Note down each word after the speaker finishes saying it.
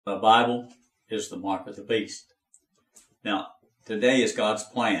The Bible is the mark of the beast. Now, today is God's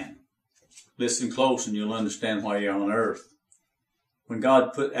plan. Listen close and you'll understand why you're on earth. When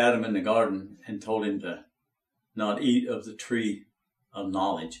God put Adam in the garden and told him to not eat of the tree of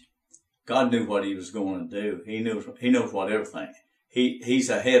knowledge, God knew what he was going to do. He knows what everything. He's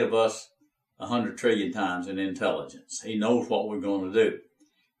ahead of us 100 trillion times in intelligence. He knows what we're going to do.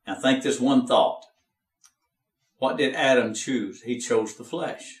 Now think this one thought. What did Adam choose? He chose the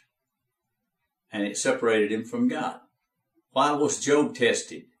flesh. And it separated him from God. Why was Job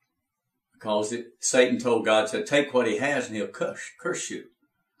tested? Because Satan told God, said, take what he has and he'll curse you.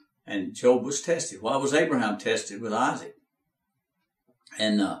 And Job was tested. Why was Abraham tested with Isaac?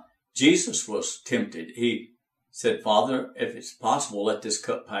 And Jesus was tempted. He said, Father, if it's possible, let this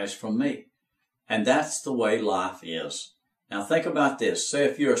cup pass from me. And that's the way life is. Now think about this. Say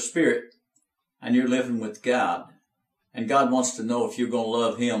if you're a spirit and you're living with God, and God wants to know if you're going to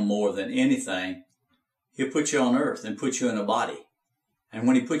love him more than anything, he'll put you on earth and put you in a body. And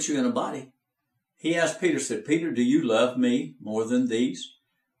when he puts you in a body, he asked Peter, said, Peter, do you love me more than these?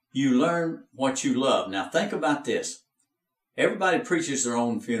 You learn what you love. Now think about this. Everybody preaches their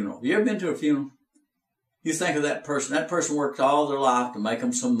own funeral. Have you ever been to a funeral? You think of that person. That person worked all their life to make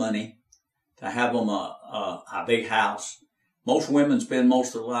them some money, to have them a big house. Most women spend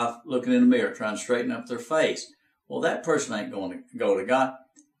most of their life looking in the mirror, trying to straighten up their face. Well, that person ain't going to go to God.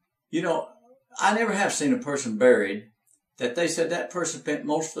 You know, I never have seen a person buried that they said that person spent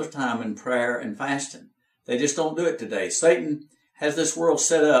most of their time in prayer and fasting. They just don't do it today. Satan has this world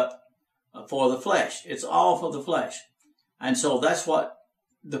set up for the flesh. It's all for the flesh. And so that's what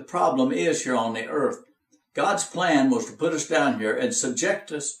the problem is here on the earth. God's plan was to put us down here and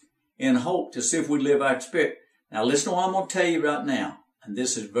subject us in hope to see if we live out spirit. Now listen to what I'm going to tell you right now. And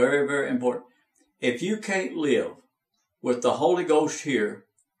this is very, very important. If you can't live with the Holy Ghost here,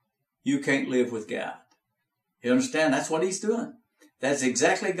 you can't live with God. You understand? That's what he's doing. That's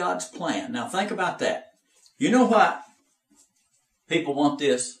exactly God's plan. Now think about that. You know what? People want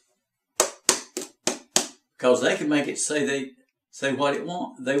this because they can make it say what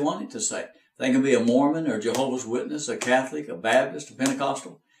they want it to say. They can be a Mormon or Jehovah's Witness, a Catholic, a Baptist, a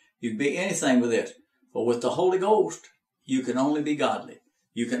Pentecostal. You can be anything with this. But with the Holy Ghost, you can only be godly.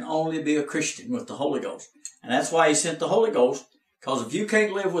 You can only be a Christian with the Holy Ghost. And that's why he sent the Holy Ghost. Because if you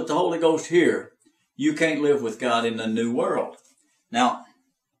can't live with the Holy Ghost here, you can't live with God in the new world. Now,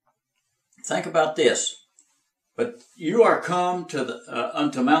 think about this. But you are come to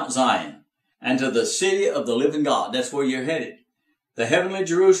unto Mount Zion and to the city of the living God. That's where you're headed. The heavenly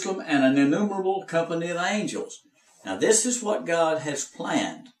Jerusalem and an innumerable company of angels. Now, this is what God has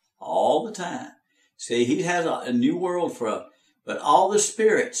planned all the time. See, he has a new world for us. But all the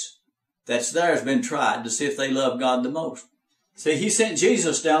spirits that's there has been tried to see if they love God the most. See, he sent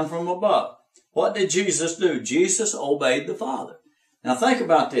Jesus down from above. What did Jesus do? Jesus obeyed the Father. Now think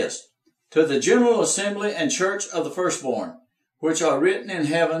about this. To the general assembly and church of the firstborn, which are written in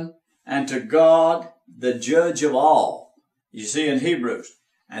heaven, and to God, the judge of all. You see in Hebrews.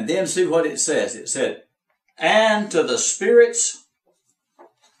 And then see what it says. It said, and to the spirits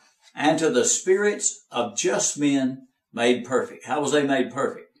of just men made perfect. How was they made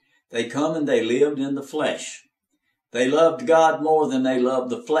perfect? They come and they lived in the flesh. They loved God more than they loved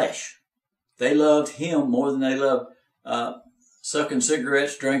the flesh. They loved him more than they loved sucking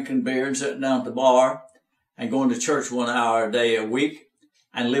cigarettes, drinking beer, and sitting down at the bar, and going to church 1 hour a day a week,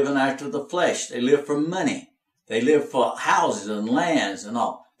 and living after the flesh. They live for money. They live for houses and lands and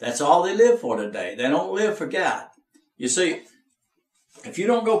all. That's all they live for today. They don't live for God. You see, if you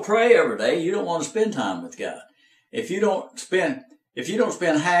don't go pray every day, you don't want to spend time with God. If you don't spend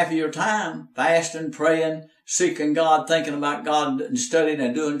half of your time fasting, praying, seeking God, thinking about God and studying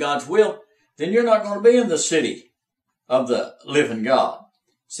and doing God's will, then you're not going to be in the city of the living God.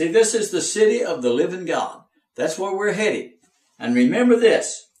 See, this is the city of the living God. That's where we're headed. And remember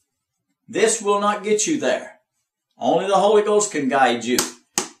this. This will not get you there. Only the Holy Ghost can guide you.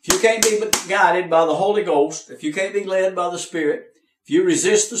 If you can't be guided by the Holy Ghost, if you can't be led by the Spirit, if you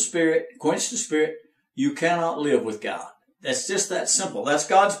resist the Spirit, quench the Spirit, you cannot live with God. That's just that simple. That's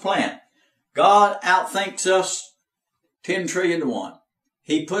God's plan. God outthinks us 10 trillion to 1.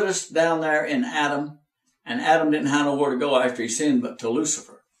 He put us down there in Adam, and Adam didn't have nowhere to go after he sinned but to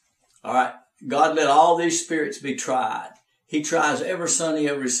Lucifer. All right. God let all these spirits be tried. He tries every son he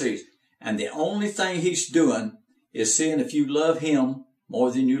ever receives. And the only thing he's doing is seeing if you love him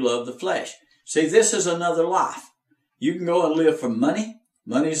more than you love the flesh. See, this is another life. You can go and live for money.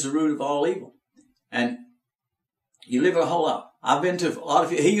 Money is the root of all evil. And you live a whole lot. I've been to a lot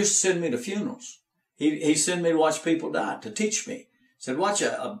of, he used to send me to funerals. He sent me to watch people die, to teach me. Said, watch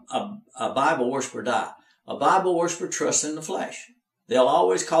a Bible worshiper die. A Bible worshiper trusts in the flesh. They'll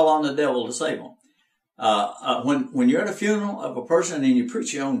always call on the devil to save them. When you're at a funeral of a person and you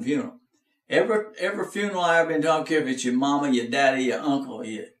preach your own funeral, every funeral I've been to, I don't care if it's your mama, your daddy, your uncle,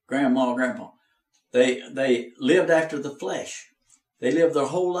 your grandma, grandpa, they lived after the flesh. They lived their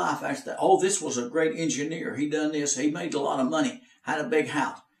whole life after that. Oh, this was a great engineer. He done this. He made a lot of money. Had a big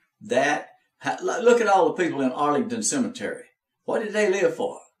house. Look at all the people in Arlington Cemetery. What did they live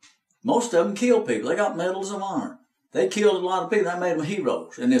for? Most of them killed people. They got medals of honor. They killed a lot of people. That made them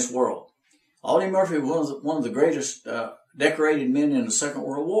heroes in this world. Audie Murphy was one of the greatest decorated men in the Second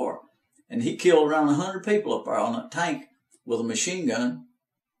World War. And he killed around 100 people up there on a tank with a machine gun.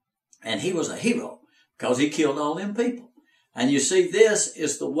 And he was a hero because he killed all them people. And you see, this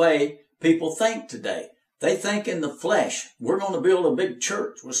is the way people think today. They think in the flesh. We're going to build a big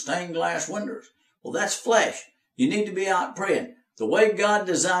church with stained glass windows. Well, that's flesh. You need to be out praying. The way God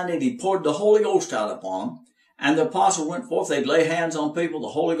designed it, He poured the Holy Ghost out upon them. And the apostles went forth. They'd lay hands on people. The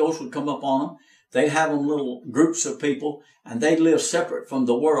Holy Ghost would come upon them. They'd have them little groups of people. And they'd live separate from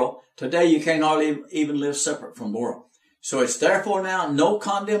the world. Today, you can't hardly even live separate from the world. So it's therefore now no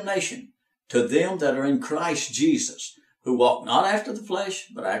condemnation to them that are in Christ Jesus, who walk not after the flesh,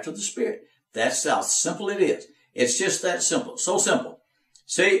 but after the Spirit. That's how simple it is. It's just that simple. So simple.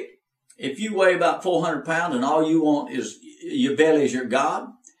 See, if you weigh about 400 pounds and all you want is your belly is your God,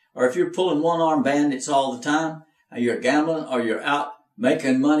 or if you're pulling one-arm bandits all the time, and you're gambling, or you're out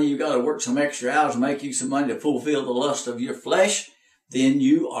making money, you got to work some extra hours to make you some money to fulfill the lust of your flesh, then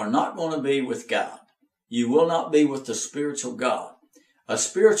you are not going to be with God. You will not be with the spiritual God. A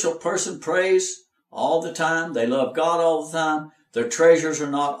spiritual person prays all the time. They love God all the time. Their treasures are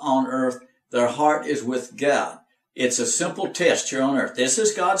not on earth. Their heart is with God. It's a simple test here on earth. This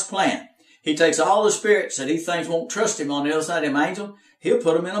is God's plan. He takes all the spirits that He thinks won't trust Him on the other side of Him, angel. He'll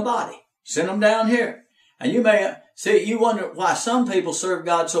put them in a body. Send them down here. And you may see, you wonder why some people serve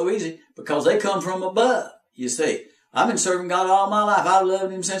God so easy, because they come from above. You see, I've been serving God all my life. I've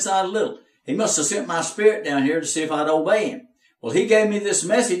loved Him since I was little. He must have sent my spirit down here to see if I'd obey Him. Well, He gave me this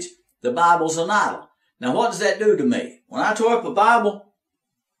message. The Bible's an idol. Now, what does that do to me? When I tore up a Bible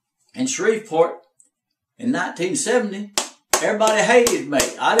in Shreveport in 1970, everybody hated me.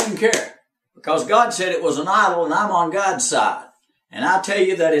 I didn't care, because God said it was an idol, and I'm on God's side. And I tell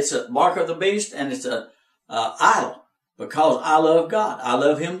you that it's a mark of the beast, and it's a idol, because I love God. I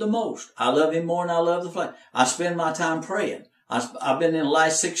love Him the most. I love Him more than I love the flesh. I spend my time praying. I've been in the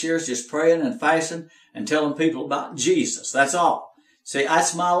last 6 years just praying and fasting and telling people about Jesus. That's all. See,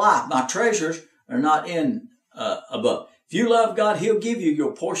 that's my life. My treasures are not in above. If you love God, He'll give you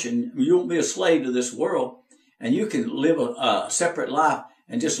your portion. You won't be a slave to this world, and you can live a separate life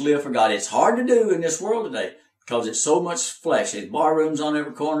and just live for God. It's hard to do in this world today because it's so much flesh. There's bar rooms on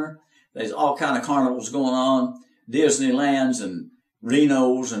every corner. There's all kind of carnivals going on, Disneylands and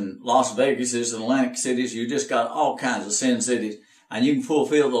Renos and Las Vegases and Atlantic cities. You just got all kinds of sin cities, and you can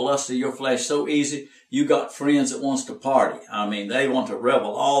fulfill the lust of your flesh so easy. You got friends that wants to party. I mean, they want to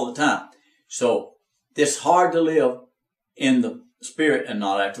revel all the time. So it's hard to live in the Spirit and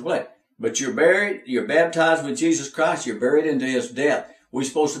not after the flesh. But you're buried, you're baptized with Jesus Christ, you're buried into His death. We're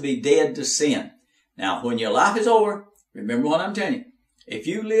supposed to be dead to sin. Now, when your life is over, remember what I'm telling you.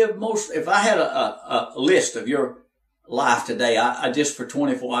 If I had a list of your life today, I just for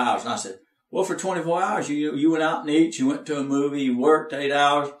 24 hours, and I said, well, for 24 hours, you went out and ate, you went to a movie, you worked 8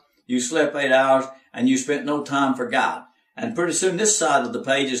 hours, you slept 8 hours, and you spent no time for God. And pretty soon this side of the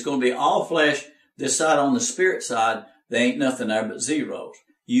page is going to be all flesh. This side on the Spirit side, there ain't nothing there but zeros.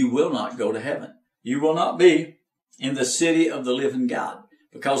 You will not go to heaven. You will not be in the city of the living God,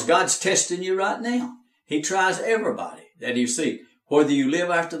 because God's testing you right now. He tries everybody that you see, whether you live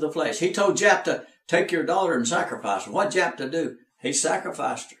after the flesh. He told Jephthah, take your daughter and sacrifice her. What Jephthah do? He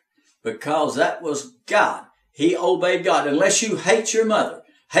sacrificed her because that was God. He obeyed God. Unless you hate your mother,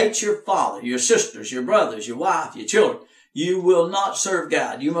 hate your father, your sisters, your brothers, your wife, your children, you will not serve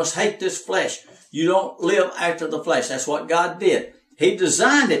God. You must hate this flesh. You don't live after the flesh. That's what God did. He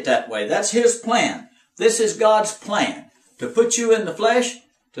designed it that way. That's His plan. This is God's plan, to put you in the flesh,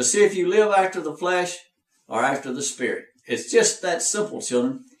 to see if you live after the flesh or after the Spirit. It's just that simple,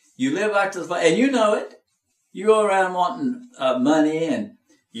 children. You live after the flesh, and you know it. You go around wanting money, and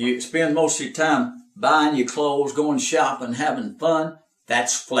you spend most of your time buying your clothes, going shopping, having fun.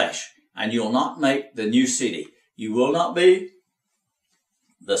 That's flesh, and you'll not make the new city. You will not be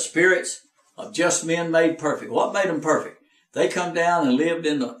the spirits of just men made perfect. What made them perfect? They come down and lived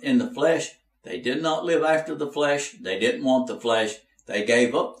in the flesh. They did not live after the flesh. They didn't want the flesh. They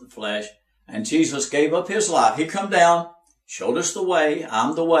gave up the flesh. And Jesus gave up His life. He come down, showed us the way.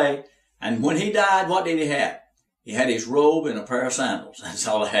 I'm the way. And when he died, what did he have? He had his robe and a pair of sandals. That's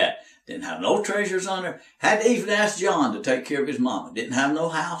all he had. Didn't have no treasures on there. Had to even ask John to take care of his mama. Didn't have no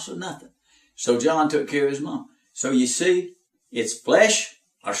house or nothing. So John took care of his mama. So you see, it's flesh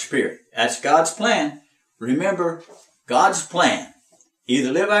or spirit. That's God's plan. Remember, God's plan.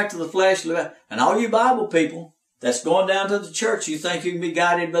 Either live after the flesh, and all you Bible people that's going down to the church, you think you can be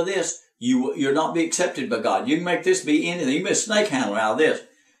guided by this. You'll not be accepted by God. You can make this be anything. You can be a snake handler out of this.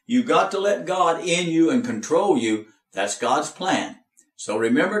 You've got to let God in you and control you. That's God's plan. So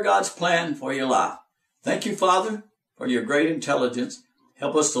remember God's plan for your life. Thank you, Father, for your great intelligence.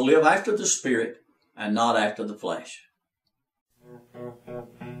 Help us to live after the Spirit and not after the flesh.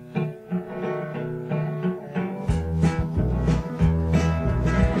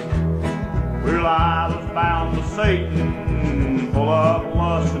 Well, I was bound to Satan, full of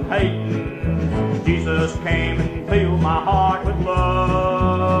lust and hate. Jesus came and filled my heart with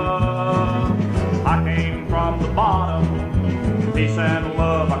love. I came from the bottom, peace and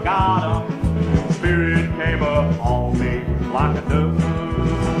love I got 'em. Spirit came up on me like a dove.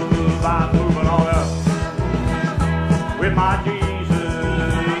 I'm moving on up with my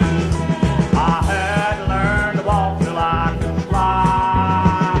Jesus. I had to learn to walk till I could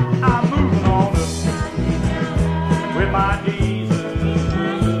fly. I'm moving on up with my Jesus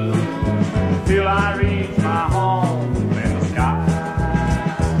till I reach my home in the sky.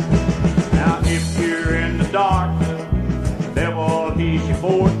 Now if you're in the darkness, the devil he's your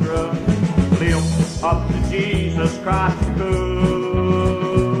fortress. Lift up to Jesus Christ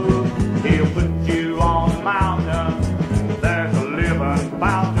good. He'll put you on the mountain. There's a living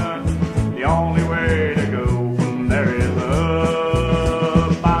fountain.